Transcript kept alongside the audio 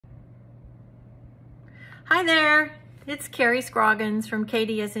Hi there, it's Carrie Scroggins from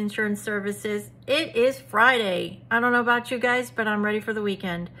KDS Insurance Services. It is Friday. I don't know about you guys, but I'm ready for the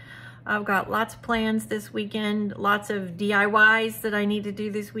weekend. I've got lots of plans this weekend, lots of DIYs that I need to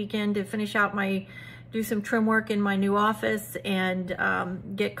do this weekend to finish out do some trim work in my new office and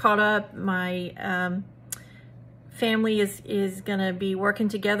get caught up. My family is gonna be working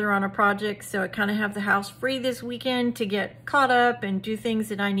together on a project, so I kind of have the house free this weekend to get caught up and do things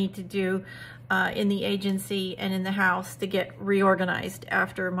that I need to do in the agency and in the house to get reorganized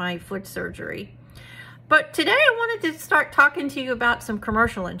after my foot surgery. But today I wanted to start talking to you about some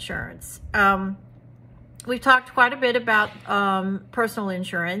commercial insurance. We've talked quite a bit about personal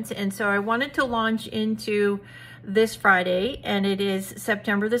insurance, and so I wanted to launch into this Friday, and it is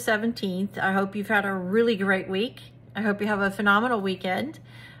September the 17th. I hope you've had a really great week. I hope you have a phenomenal weekend,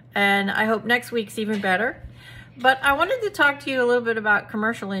 and I hope next week's even better. But I wanted to talk to you a little bit about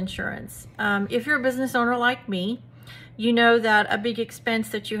commercial insurance. If you're a business owner like me, you know that a big expense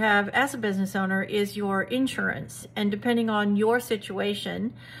that you have as a business owner is your insurance. And depending on your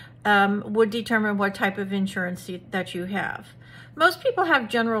situation, would determine what type of insurance that you have. Most people have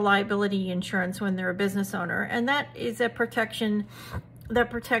general liability insurance when they're a business owner, and that is a protection that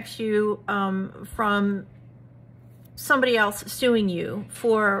protects you from somebody else suing you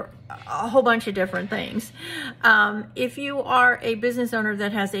for a whole bunch of different things. If you are a business owner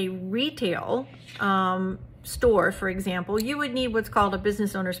that has a retail store, for example, you would need what's called a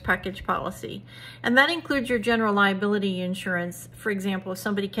business owner's package policy. And that includes your general liability insurance. For example, if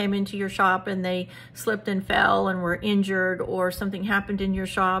somebody came into your shop and they slipped and fell and were injured, or something happened in your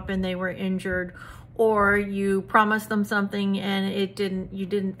shop and they were injured, or you promised them something and you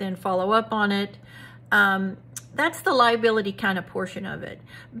didn't then follow up on it. That's the liability kind of portion of it.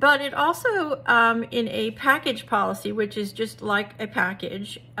 But it also, in a package policy, which is just like a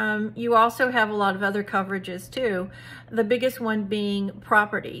package, you also have a lot of other coverages too. The biggest one being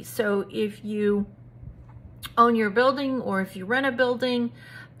property. So if you own your building or if you rent a building,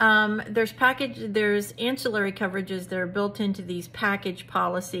 there's ancillary coverages that are built into these package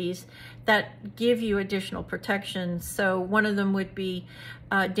policies that give you additional protections. So one of them would be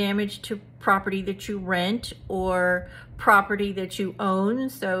damage to property that you rent or property that you own.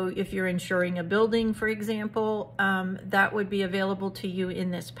 So if you're insuring a building, for example, that would be available to you in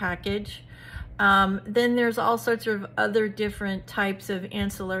this package. Then there's all sorts of other different types of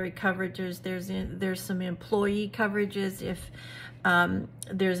ancillary coverages. There's some employee coverages if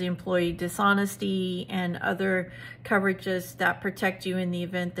there's employee dishonesty, and other coverages that protect you in the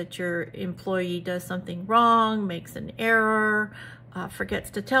event that your employee does something wrong, makes an error, forgets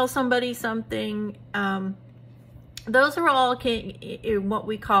to tell somebody something. Those are all what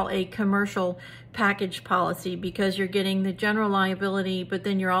we call a commercial package policy, because you're getting the general liability, but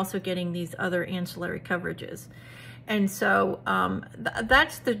then you're also getting these other ancillary coverages. And so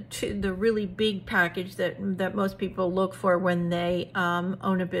that's the really big package that most people look for when they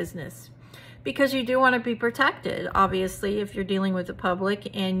own a business, because you do want to be protected. Obviously, if you're dealing with the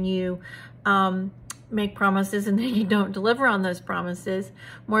public and you make promises and then you don't deliver on those promises,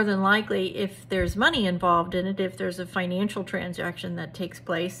 more than likely, if there's money involved in it, if there's a financial transaction that takes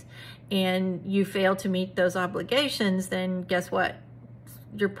place and you fail to meet those obligations, then guess what?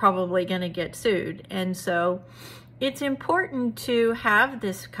 You're probably going to get sued. And so it's important to have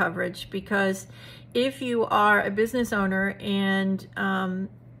this coverage, because if you are a business owner and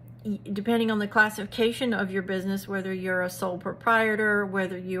depending on the classification of your business, whether you're a sole proprietor,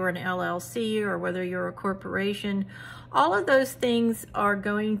 whether you're an LLC, or whether you're a corporation, all of those things are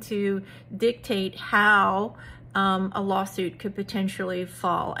going to dictate how a lawsuit could potentially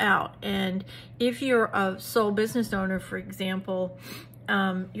fall out. And if you're a sole business owner, for example,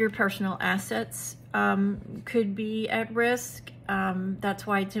 your personal assets could be at risk. That's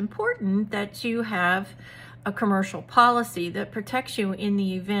why it's important that you have a commercial policy that protects you in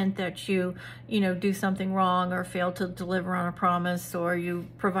the event that you do something wrong, or fail to deliver on a promise, or you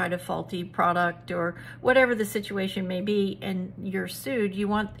provide a faulty product, or whatever the situation may be, and you're sued. You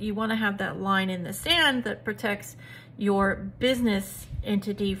want to have that line in the sand that protects your business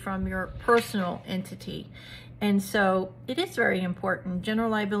entity from your personal entity. And so it is very important. General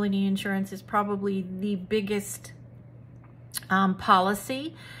liability insurance is probably the biggest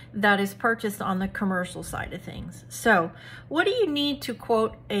policy that is purchased on the commercial side of things. So what do you need to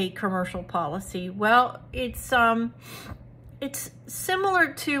quote a commercial policy? Well, it's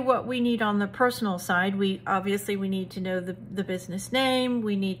similar to what we need on the personal side. We need to know the business name.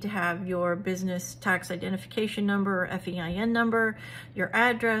 We need to have your business tax identification number, or FEIN number, your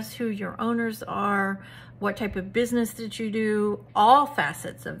address, who your owners are, what type of business that you do, all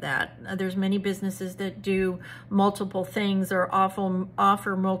facets of that. There's many businesses that do multiple things or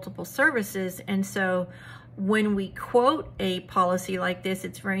offer multiple services. And so when we quote a policy like this,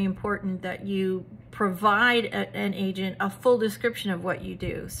 it's very important that you provide an agent a full description of what you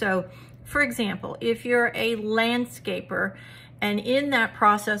do. So, for example, if you're a landscaper and in that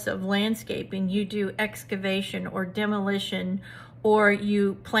process of landscaping, you do excavation or demolition, or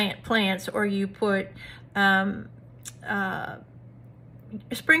you plant plants, or you put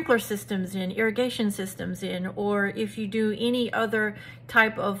sprinkler systems in, irrigation systems in, or if you do any other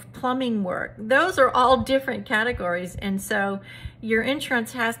type of plumbing work, those are all different categories. And so your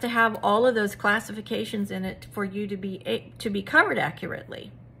insurance has to have all of those classifications in it for you to be covered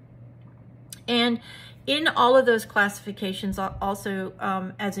accurately. And in all of those classifications also,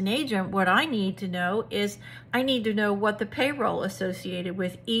 as an agent, what I need to know is I need to know what the payroll associated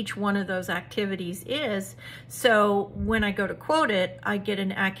with each one of those activities is. So when I go to quote it, I get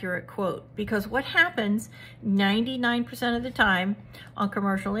an accurate quote. Because what happens 99% of the time on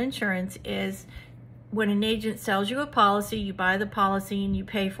commercial insurance is when an agent sells you a policy, you buy the policy and you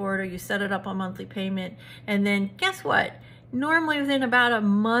pay for it, or you set it up on monthly payment, and then guess what? Normally within about a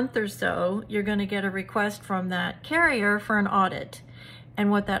month or so, you're going to get a request from that carrier for an audit. And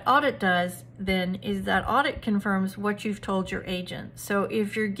what that audit does then is that audit confirms what you've told your agent. So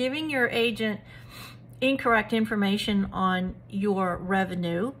if you're giving your agent incorrect information on your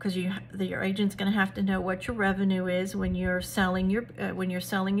revenue, because your agent's going to have to know what your revenue is when you're selling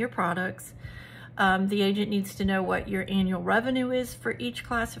your products. The agent needs to know what your annual revenue is for each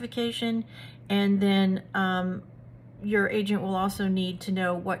classification, and then your agent will also need to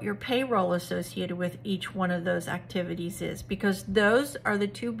know what your payroll associated with each one of those activities is, because those are the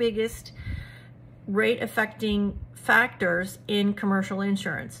two biggest rate affecting factors in commercial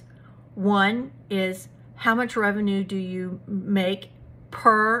insurance. One is how much revenue do you make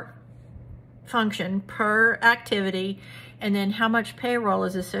per function, per activity, and then how much payroll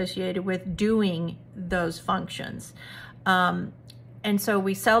is associated with doing those functions. And so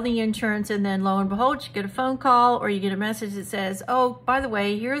we sell the insurance, and then lo and behold, you get a phone call or you get a message that says, oh, by the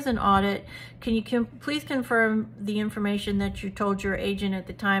way, here's an audit. Can you please confirm the information that you told your agent at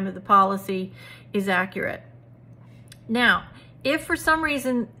the time of the policy is accurate? Now, if for some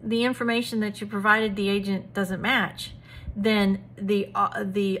reason the information that you provided the agent doesn't match, then the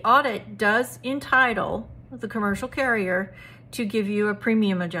audit does entitle the commercial carrier to give you a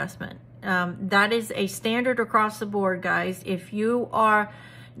premium adjustment. That is a standard across the board, guys. If you are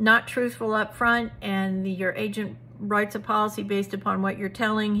not truthful up front and your agent writes a policy based upon what you're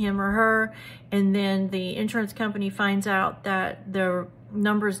telling him or her, and then the insurance company finds out that the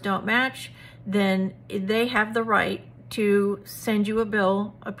numbers don't match, then they have the right to send you a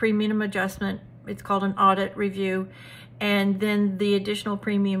bill, a premium adjustment. It's called an audit review. And then the additional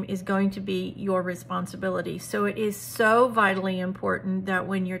premium is going to be your responsibility. So it is so vitally important that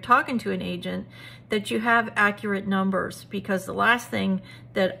when you're talking to an agent that you have accurate numbers, because the last thing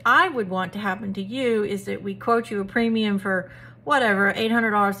that I would want to happen to you is that we quote you a premium for whatever,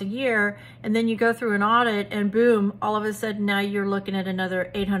 $800 a year, and then you go through an audit and boom, all of a sudden now you're looking at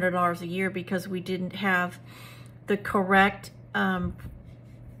another $800 a year because we didn't have the correct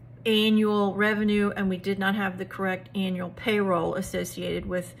annual revenue, and we did not have the correct annual payroll associated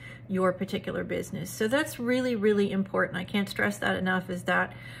with your particular business. So that's really, really important. I can't stress that enough, is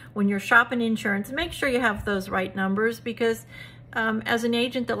that when you're shopping insurance, make sure you have those right numbers, because as an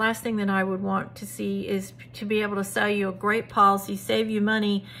agent, the last thing that I would want to see is to be able to sell you a great policy, save you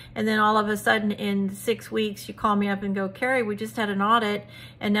money, and then all of a sudden in 6 weeks you call me up and go, Carrie, we just had an audit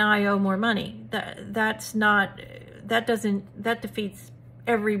and now I owe more money. That defeats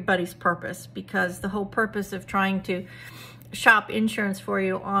everybody's purpose, because the whole purpose of trying to shop insurance for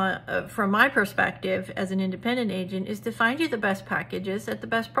you from my perspective as an independent agent is to find you the best packages at the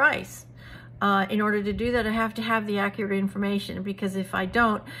best price. In order to do that, I have to have the accurate information, because if I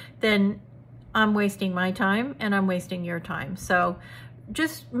don't, then I'm wasting my time and I'm wasting your time. So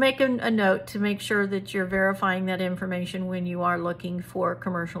just make a note to make sure that you're verifying that information when you are looking for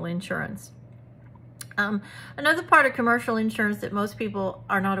commercial insurance. Another part of commercial insurance that most people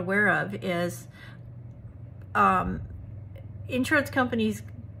are not aware of is insurance companies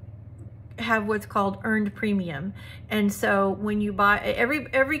have what's called earned premium. And so when you buy,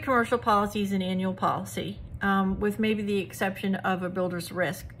 every commercial policy is an annual policy, with maybe the exception of a builder's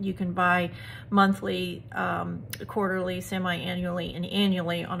risk. You can buy monthly, quarterly, semi-annually, and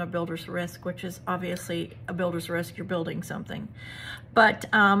annually on a builder's risk, which is obviously a builder's risk, you're building something. But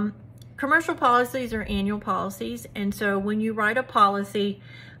commercial policies are annual policies, and so when you write a policy,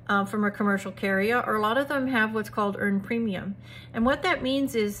 from a commercial carrier, or a lot of them have what's called earned premium. And what that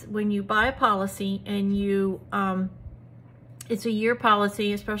means is when you buy a policy and you, it's a year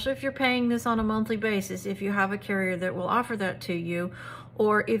policy, especially if you're paying this on a monthly basis, if you have a carrier that will offer that to you,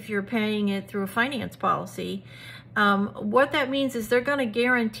 or if you're paying it through a finance policy, what that means is they're going to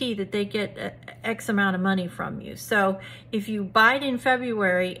guarantee that they get X amount of money from you. So if you buy it in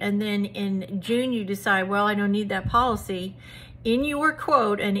February and then in June you decide, well, I don't need that policy, in your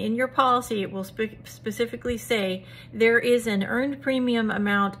quote and in your policy, it will specifically say there is an earned premium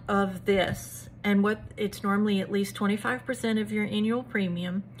amount of this, and what it's normally at least 25% of your annual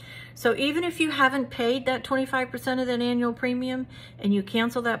premium. So even if you haven't paid that 25% of that annual premium and you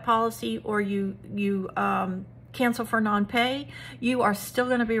cancel that policy, or you cancel for non-pay, you are still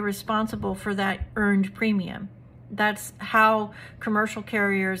going to be responsible for that earned premium. That's how commercial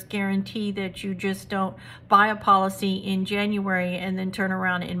carriers guarantee that you just don't buy a policy in January and then turn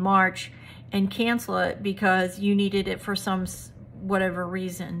around in March and cancel it because you needed it for some whatever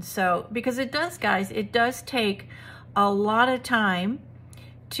reason. So, because it does, guys, it does take a lot of time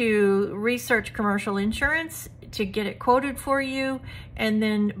to research commercial insurance, to get it quoted for you, and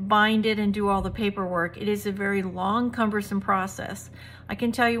then bind it and do all the paperwork. It is a very long, cumbersome process. I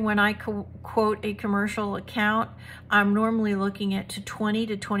can tell you when I quote a commercial account, I'm normally looking at 20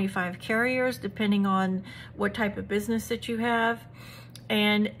 to 25 carriers, depending on what type of business that you have.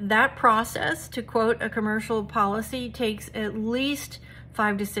 And that process to quote a commercial policy takes at least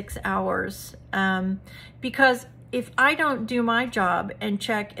 5 to 6 hours. Because if I don't do my job and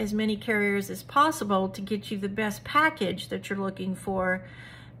check as many carriers as possible to get you the best package that you're looking for,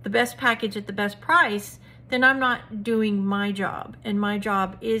 the best package at the best price, then I'm not doing my job. And my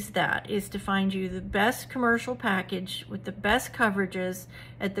job is to find you the best commercial package with the best coverages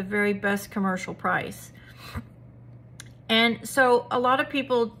at the very best commercial price. And so a lot of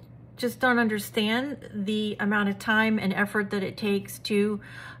people just don't understand the amount of time and effort that it takes to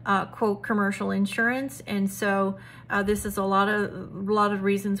quote commercial insurance. And so this is a lot of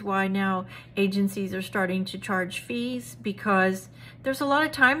reasons why now agencies are starting to charge fees, because there's a lot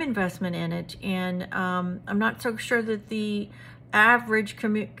of time investment in it. And I'm not so sure that the average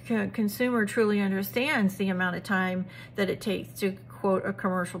consumer truly understands the amount of time that it takes to quote a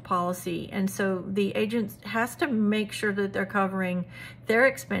commercial policy. And so the agent has to make sure that they're covering their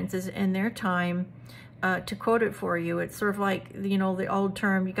expenses and their time to quote it for you. It's sort of like, you know, the old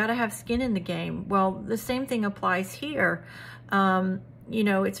term, you got to have skin in the game. Well, the same thing applies here. You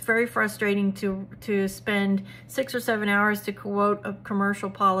know, it's very frustrating to spend 6 or 7 hours to quote a commercial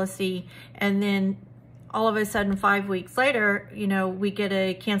policy, and then all of a sudden 5 weeks later, you know, we get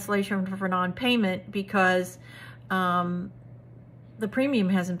a cancellation for non-payment because the premium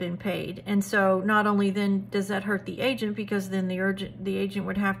hasn't been paid. And so not only then does that hurt the agent, because then the agent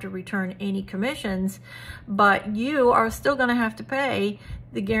would have to return any commissions, but you are still going to have to pay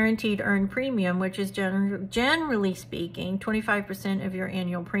the guaranteed earned premium, which is generally speaking 25% of your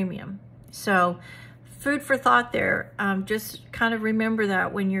annual premium. So food for thought there. Just kind of remember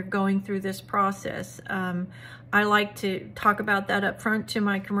that when you're going through this process. I like to talk about that up front to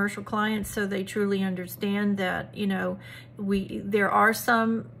my commercial clients so they truly understand that, you know, there are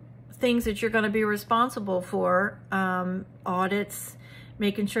some things that you're going to be responsible for, audits,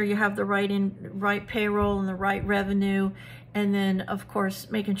 making sure you have the right payroll and the right revenue, and then of course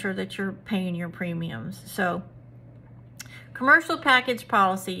making sure that you're paying your premiums. So commercial package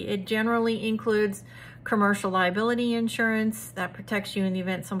policy, it generally includes commercial liability insurance that protects you in the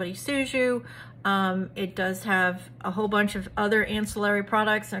event somebody sues you. It does have a whole bunch of other ancillary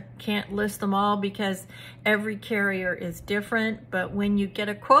products. I can't list them all because every carrier is different, but when you get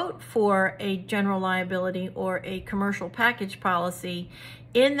a quote for a general liability or a commercial package policy,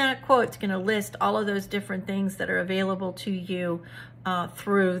 in that quote it's going to list all of those different things that are available to you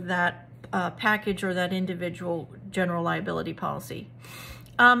through that package or that individual general liability policy.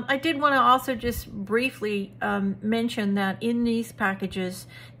 I did want to also just briefly mention that in these packages,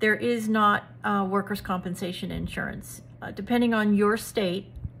 there is not workers' compensation insurance. Depending on your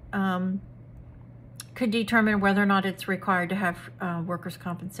state, could determine whether or not it's required to have workers'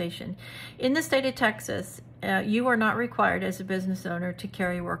 compensation. In the state of Texas, you are not required as a business owner to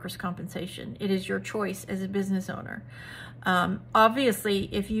carry workers' compensation. It is your choice as a business owner. Obviously,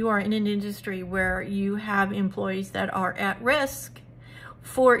 if you are in an industry where you have employees that are at risk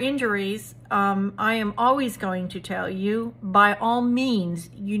for injuries, I am always going to tell you, by all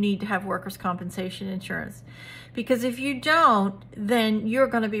means, you need to have workers' compensation insurance. Because if you don't, then you're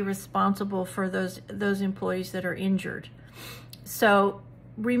going to be responsible for those employees that are injured. So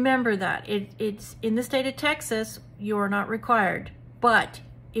remember that. It's in the state of Texas, you are not required. But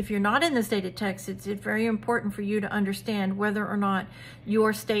if you're not in the state of Texas, it's very important for you to understand whether or not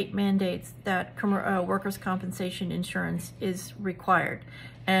your state mandates that workers' compensation insurance is required.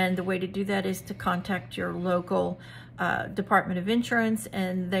 And the way to do that is to contact your local Department of Insurance,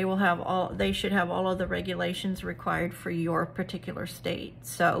 and they should have all of the regulations required for your particular state.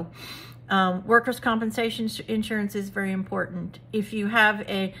 So workers' compensation insurance is very important. If you have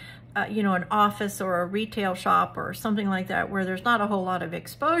an office or a retail shop or something like that where there's not a whole lot of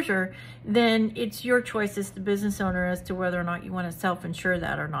exposure, then it's your choice as the business owner as to whether or not you want to self-insure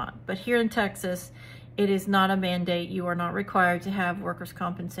that or not. But here in Texas, it is not a mandate. You are not required to have workers'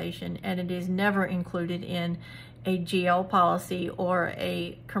 compensation, and it is never included in a GL policy or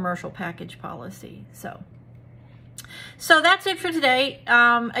a commercial package policy. So that's it for today.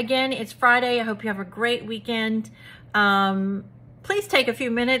 Again, it's Friday. I hope you have a great weekend. Please take a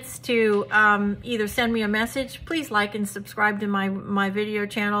few minutes to either send me a message. Please like and subscribe to my video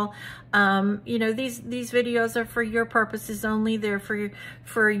channel. These videos are for your purposes only. They're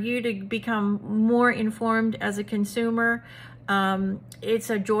for you to become more informed as a consumer.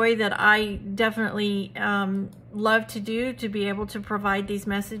 It's a joy that I definitely love to do, to be able to provide these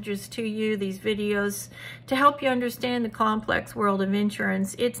messages to you, these videos, to help you understand the complex world of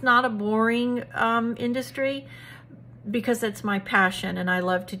insurance. It's not a boring industry, because it's my passion and I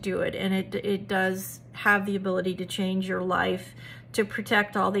love to do it, and it does have the ability to change your life, to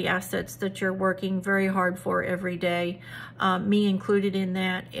protect all the assets that you're working very hard for every day, me included in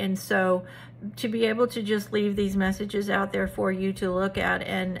that. And so to be able to just leave these messages out there for you to look at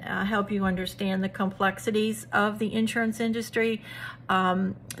and help you understand the complexities of the insurance industry,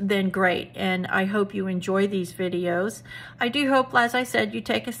 then great. And I hope you enjoy these videos. I do hope, as I said, you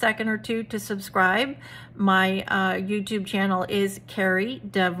take a second or two to subscribe. My YouTube channel is Carrie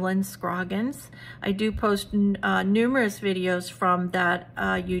Devlin Scroggins. I do post numerous videos from that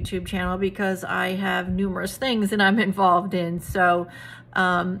YouTube channel because I have numerous things that I'm involved in. So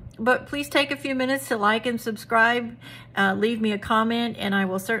but please take a few minutes to like and subscribe, leave me a comment, and I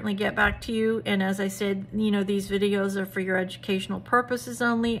will certainly get back to you. And as I said, these videos are for your educational purposes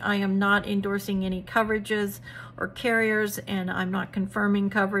only. I am not endorsing any coverages or carriers, and I'm not confirming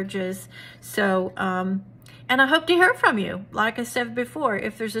coverages. So, and I hope to hear from you. Like I said before,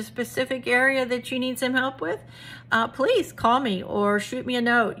 if there's a specific area that you need some help with, please call me or shoot me a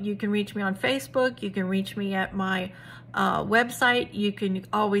note. You can reach me on Facebook. You can reach me at my website. You can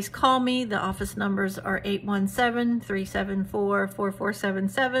always call me. The office numbers are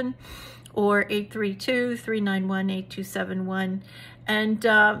 817-374-4477 or 832-391-8271. And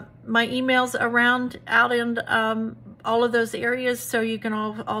my email's out in all of those areas, so you can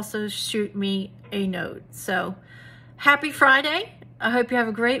also shoot me a note. So happy Friday. I hope you have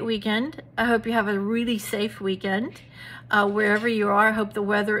a great weekend. I hope you have a really safe weekend. Wherever you are, I hope the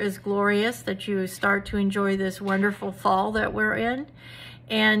weather is glorious, that you start to enjoy this wonderful fall that we're in.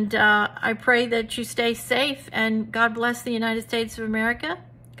 And I pray that you stay safe, and God bless the United States of America.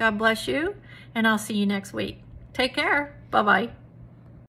 God bless you, and I'll see you next week. Take care. Bye-bye.